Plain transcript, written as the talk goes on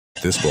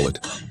This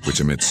bullet, which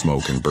emits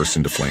smoke and bursts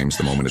into flames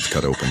the moment it's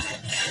cut open,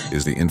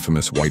 is the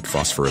infamous white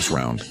phosphorus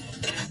round.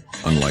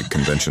 Unlike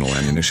conventional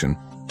ammunition,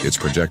 its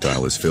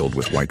projectile is filled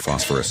with white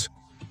phosphorus.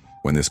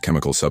 When this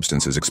chemical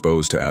substance is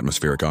exposed to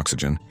atmospheric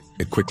oxygen,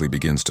 it quickly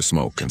begins to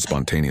smoke and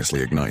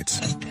spontaneously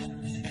ignites.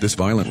 This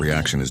violent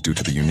reaction is due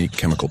to the unique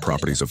chemical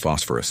properties of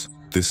phosphorus.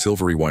 This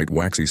silvery white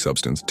waxy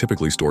substance,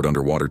 typically stored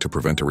underwater to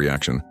prevent a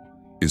reaction,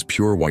 is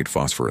pure white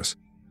phosphorus.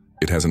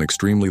 It has an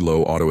extremely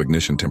low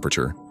auto-ignition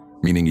temperature,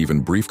 meaning even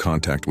brief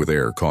contact with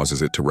air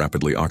causes it to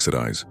rapidly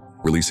oxidize,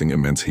 releasing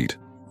immense heat.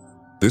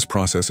 This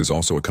process is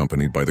also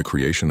accompanied by the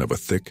creation of a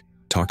thick,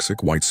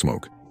 toxic white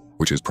smoke,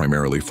 which is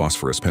primarily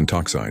phosphorus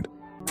pentoxide.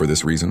 For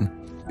this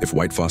reason, if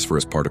white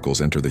phosphorus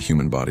particles enter the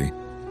human body,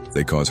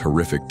 they cause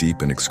horrific,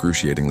 deep, and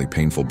excruciatingly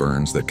painful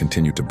burns that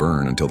continue to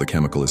burn until the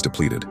chemical is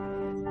depleted.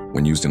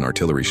 When used in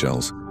artillery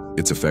shells,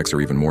 its effects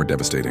are even more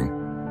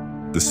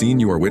devastating. The scene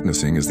you are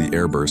witnessing is the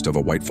airburst of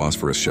a white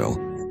phosphorus shell,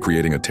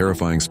 creating a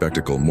terrifying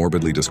spectacle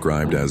morbidly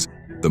described as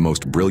the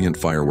most brilliant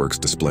fireworks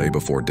display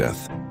before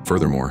death.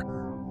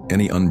 Furthermore,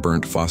 any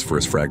unburnt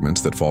phosphorus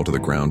fragments that fall to the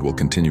ground will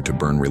continue to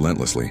burn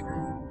relentlessly.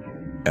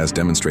 As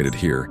demonstrated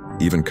here,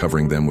 even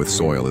covering them with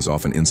soil is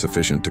often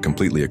insufficient to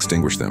completely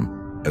extinguish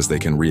them, as they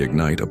can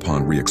reignite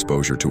upon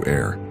re-exposure to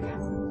air.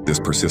 This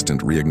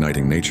persistent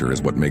reigniting nature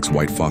is what makes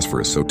white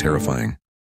phosphorus so terrifying.